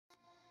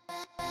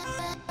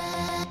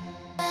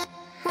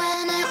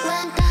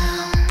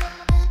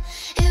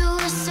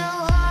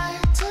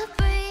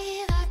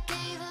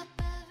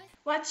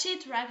Watch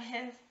it,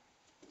 Raghead.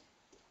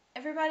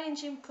 Everybody in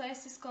gym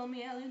classes call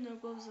me Eleanor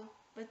Bozo,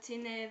 but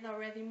Tina had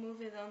already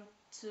moved on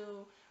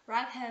to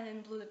Raghead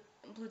and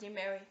Bloody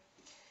Mary.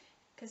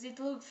 Cause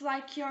it looks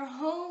like your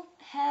whole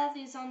head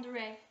is on the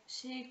rag.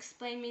 She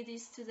explained me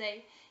this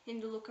today in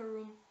the locker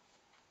room.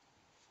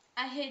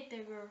 I hate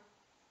the girl.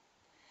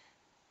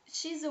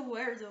 She's a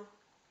weirdo,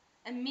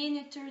 a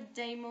miniature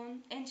demon,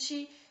 and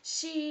she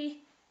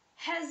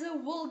has a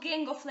whole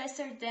gang of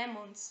lesser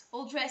demons,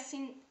 all dressed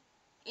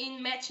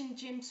in matching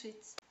gym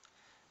suits.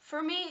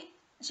 For me,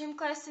 gym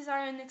classes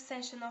are an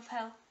extension of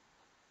hell.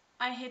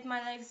 I hate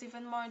my legs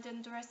even more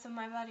than the rest of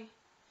my body.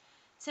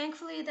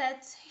 Thankfully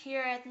that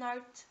here at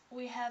North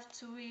we have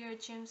to wear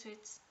gym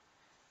suits.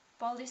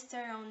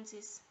 Polyester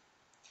onesies.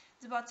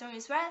 The bottom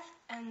is red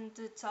and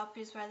the top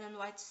is red and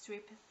white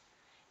striped.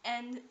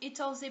 And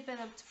it all zipped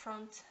up the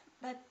front.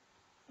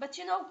 But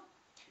you know,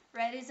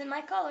 red isn't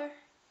my color.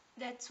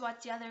 That's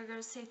what the other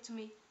girls say to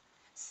me.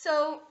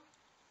 So,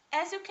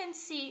 as you can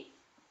see,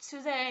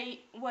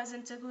 today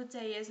wasn't a good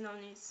day as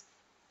known is.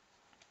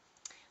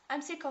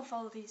 I'm sick of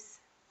all this.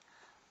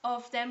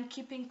 Of them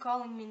keeping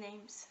calling me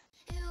names.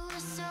 It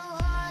was so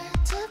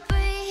hard to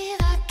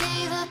breathe, I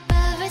gave up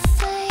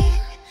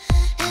everything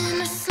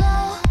in a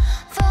slow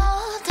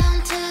fall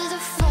down to the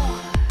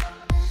floor.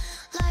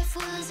 Life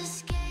was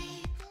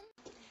escaping.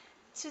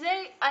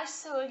 Today I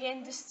saw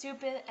again the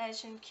stupid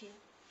Asian kid.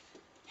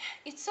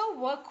 It's so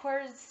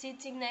awkward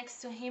sitting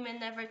next to him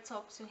and never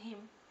talk to him.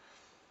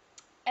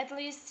 At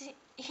least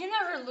he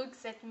never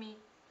looks at me.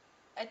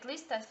 At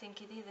least I think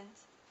he didn't.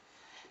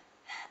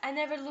 I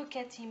never look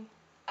at him.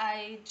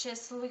 I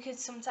just look at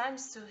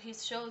sometimes to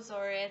his shows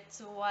or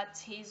at what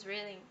he's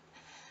reading.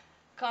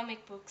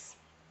 Comic books.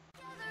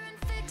 And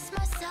fix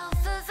myself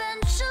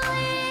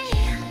eventually.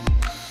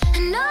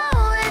 And now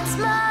it's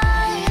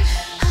mine.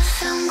 I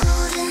found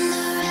gold in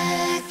the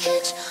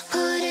wreckage,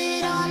 put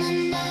it on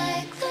a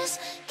necklace,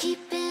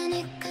 keeping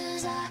it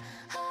 'cause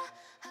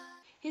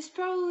He's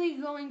probably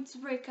going to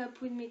break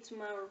up with me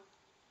tomorrow.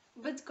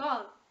 But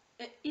God,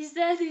 his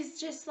dad is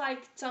just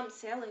like Tom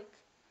Selleck.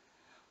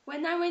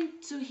 When I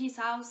went to his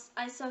house,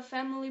 I saw a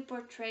family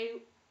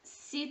portrait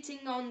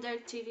sitting on their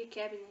TV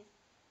cabinet.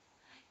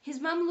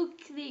 His mom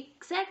looked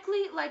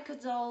exactly like a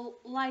doll,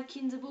 like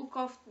in the book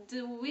of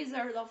The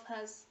Wizard of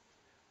Oz.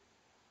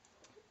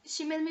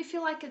 She made me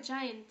feel like a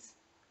giant,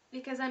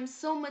 because I'm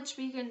so much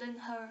bigger than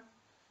her.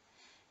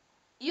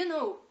 You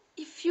know,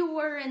 if you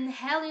were an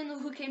alien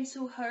who came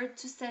to Earth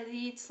to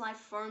study its life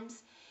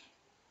forms,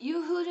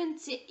 you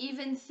wouldn't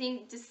even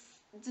think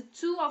the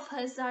two of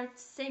us are the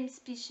same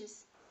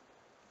species.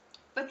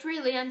 But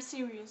really, I'm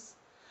serious.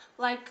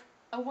 Like,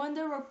 I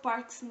wonder where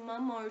Park's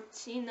mom or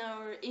Tina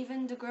or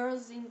even the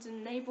girls in the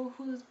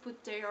neighborhood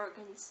put their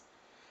organs.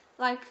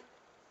 Like,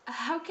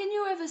 how can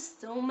you have a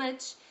stomach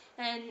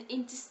and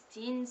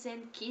intestines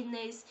and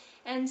kidneys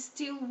and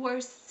still wear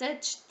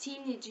such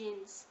teeny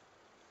jeans?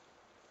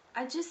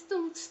 I just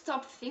don't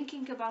stop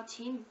thinking about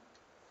him.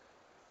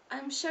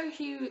 I'm sure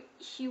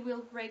he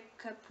will break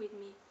up with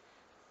me.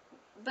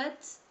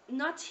 But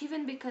not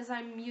even because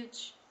I'm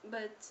huge,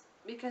 but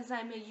because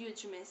I'm a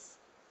huge mess.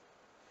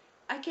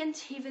 I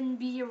can't even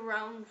be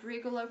around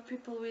regular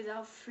people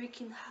without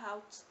freaking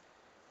out.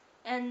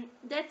 And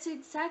that's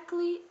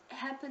exactly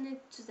happened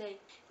today.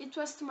 It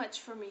was too much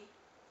for me.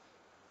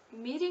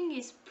 Meeting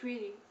is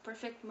pretty,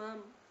 perfect mom.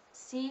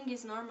 Seeing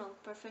is normal,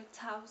 perfect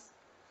house.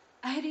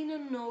 I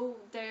didn't know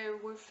there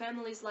were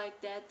families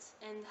like that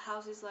and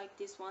houses like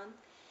this one.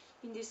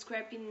 In these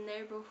crappy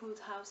neighborhood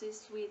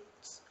houses with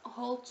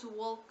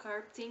wall-to-wall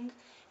carpeting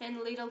and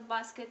little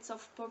baskets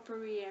of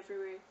potpourri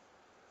everywhere.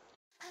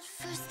 At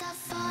first I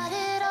fought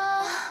it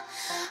all.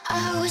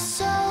 I was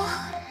so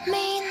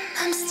mean,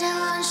 I'm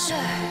still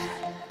unsure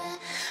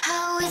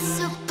how it's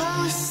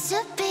supposed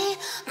to be,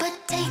 but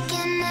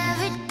taking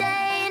every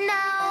day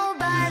now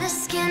by the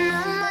skin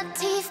of my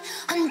teeth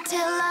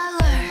until I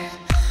learn.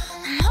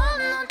 I'm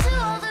holding on to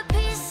all the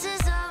pieces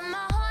of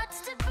my heart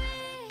to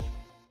breathe.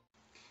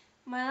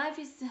 My life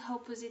is the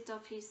opposite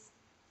of his.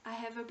 I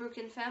have a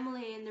broken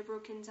family and a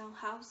broken down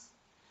house.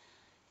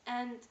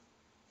 And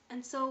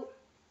so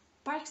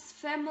Park's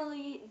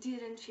family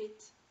didn't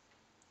fit.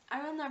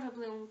 I will never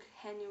belong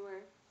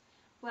anywhere.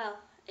 Well,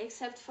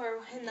 except for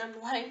when I'm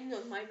lying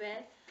on my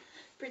bed,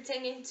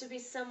 pretending to be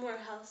somewhere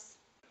else.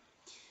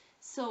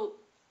 So,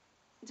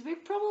 the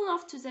big problem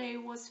of today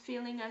was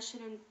feeling I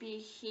shouldn't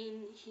be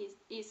in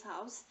his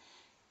house,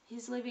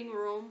 his living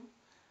room.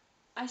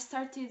 I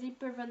started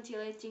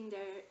hyperventilating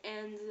there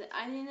and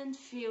I didn't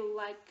feel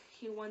like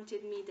he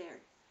wanted me there.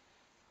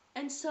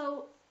 And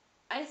so,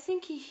 I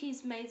think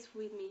he's made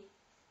with me.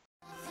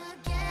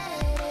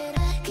 Forget it,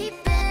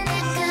 keeping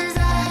it 'cause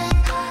I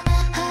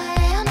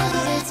know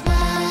that it's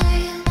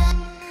mine.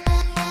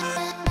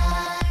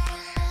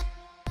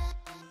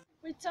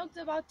 We talked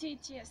about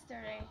it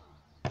yesterday.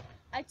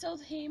 I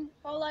told him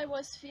all I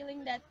was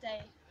feeling that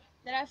day,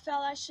 that I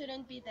felt I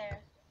shouldn't be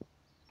there.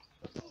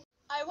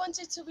 I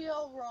wanted to be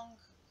all wrong.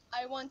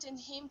 I wanted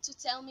him to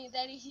tell me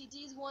that he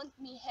did want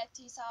me at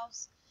his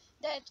house,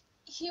 that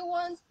he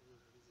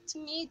to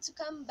me to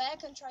come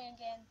back and try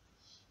again.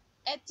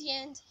 At the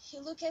end, he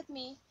looked at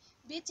me,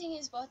 biting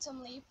his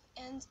bottom lip,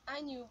 and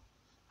I knew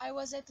I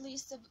was at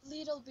least a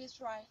little bit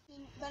right.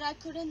 But I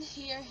couldn't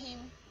hear him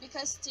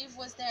because Steve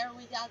was there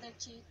with the other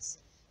kids,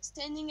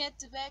 standing at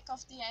the back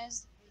of the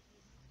house,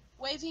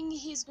 waving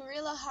his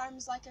gorilla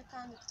arms like a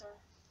conductor.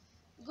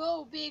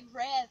 Go Big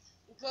Red!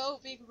 Go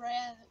Big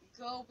Red!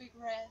 Go Big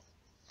Red!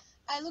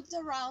 I looked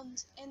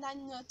around and I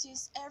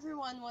noticed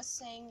everyone was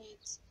saying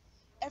it.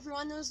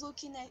 Everyone was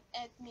looking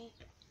at me.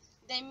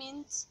 They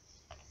meant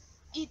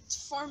it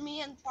for me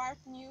and Park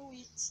knew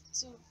it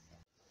too.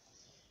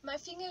 My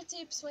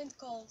fingertips went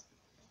cold.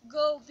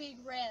 Go Big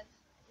Red!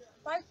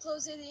 Park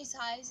closed his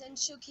eyes and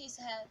shook his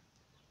head.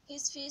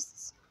 His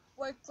fists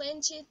were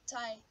clenched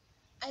tight.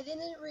 I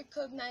didn't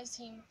recognize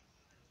him.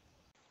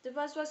 The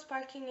bus was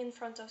parking in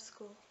front of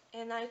school,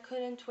 and I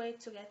couldn't wait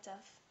to get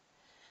off.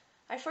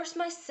 I forced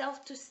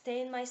myself to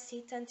stay in my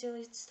seat until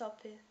it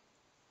stopped,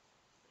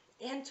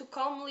 and to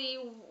calmly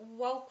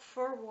walk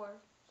forward.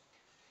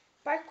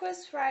 Park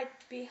was right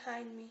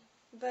behind me,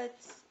 but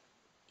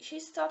he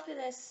stopped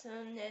as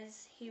soon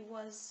as he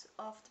was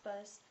off the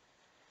bus.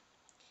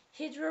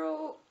 He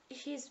drew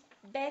his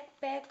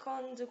backpack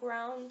on the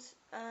ground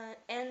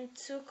and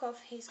took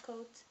off his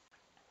coat.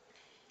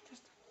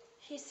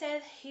 He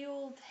said he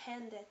would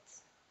hand it.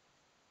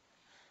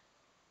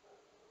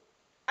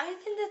 I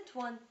didn't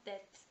want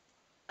that.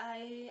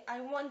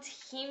 I want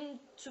him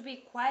to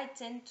be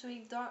quiet and to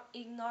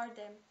ignore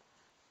them.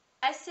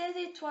 I said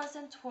it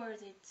wasn't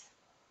worth it.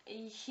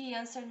 He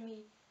answered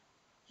me,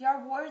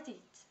 "You're worth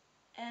it,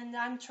 and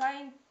I'm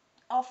trying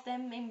of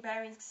them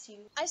embarrass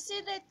you." I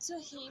said that to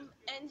him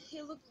and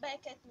he looked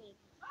back at me.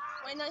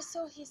 When I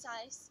saw his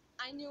eyes,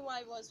 I knew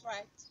I was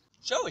right.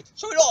 Show it!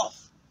 Show it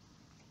off!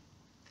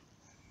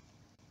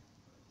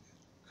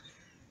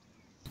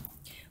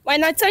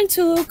 When I turned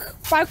to look,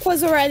 Park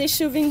was already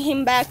shoving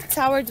him back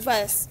toward the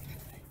bus.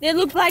 They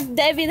looked like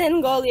David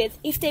and Goliath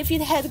if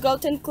David had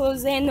gotten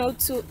close enough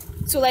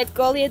to let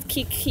Goliath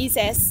kick his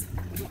ass.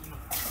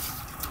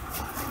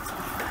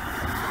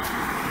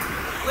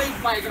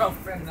 Leave my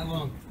girlfriend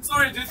alone.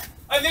 Sorry, dude.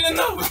 I didn't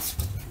know it.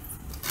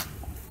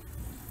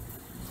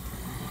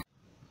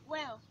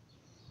 Well,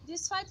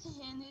 this fight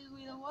ended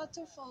with a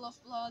waterfall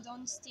of blood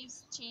on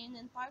Steve's chin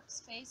and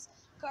Park's face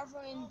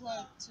covered in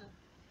blood too.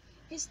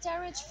 He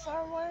started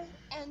forward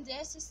and the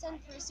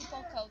assistant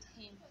principal called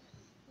him.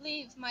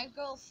 "Leave my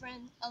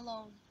girlfriend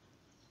alone."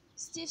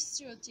 Steve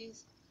strutted.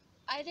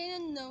 "I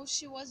didn't know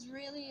she was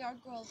really your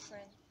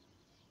girlfriend."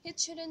 It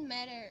shouldn't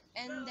matter,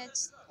 and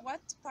that's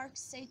what Park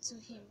said to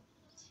him.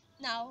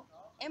 Now,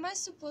 am I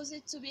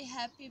supposed to be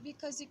happy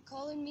because he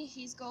called me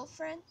his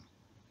girlfriend?